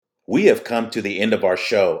We have come to the end of our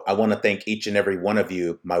show. I want to thank each and every one of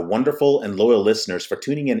you, my wonderful and loyal listeners, for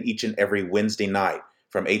tuning in each and every Wednesday night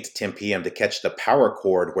from 8 to 10 p.m. to catch the Power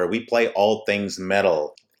Chord, where we play all things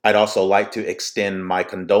metal. I'd also like to extend my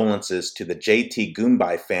condolences to the JT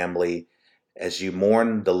Goombay family as you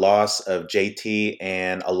mourn the loss of JT,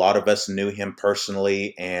 and a lot of us knew him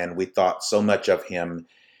personally and we thought so much of him.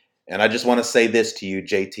 And I just want to say this to you,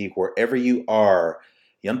 JT, wherever you are,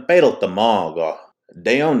 yan pero tamaga,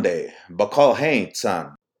 deonde, bakal hain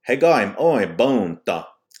san, hegaim oi bonta.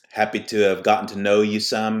 Happy to have gotten to know you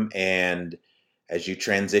some, and as you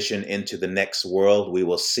transition into the next world, we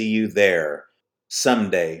will see you there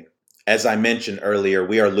someday. As I mentioned earlier,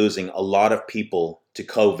 we are losing a lot of people to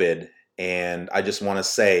COVID, and I just want to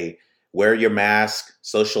say, wear your mask,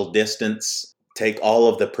 social distance, take all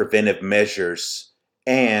of the preventive measures,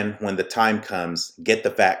 and when the time comes, get the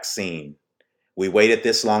vaccine. We waited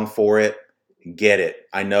this long for it. Get it.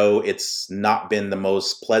 I know it's not been the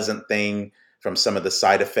most pleasant thing from some of the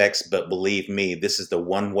side effects, but believe me, this is the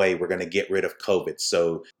one way we're going to get rid of COVID.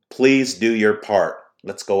 So please do your part.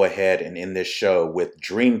 Let's go ahead and end this show with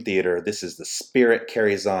Dream Theater. This is The Spirit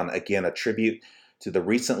Carries On. Again, a tribute to the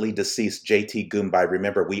recently deceased JT Goombay.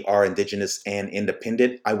 Remember, we are Indigenous and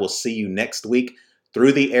independent. I will see you next week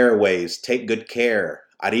through the airways. Take good care.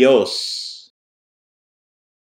 Adios.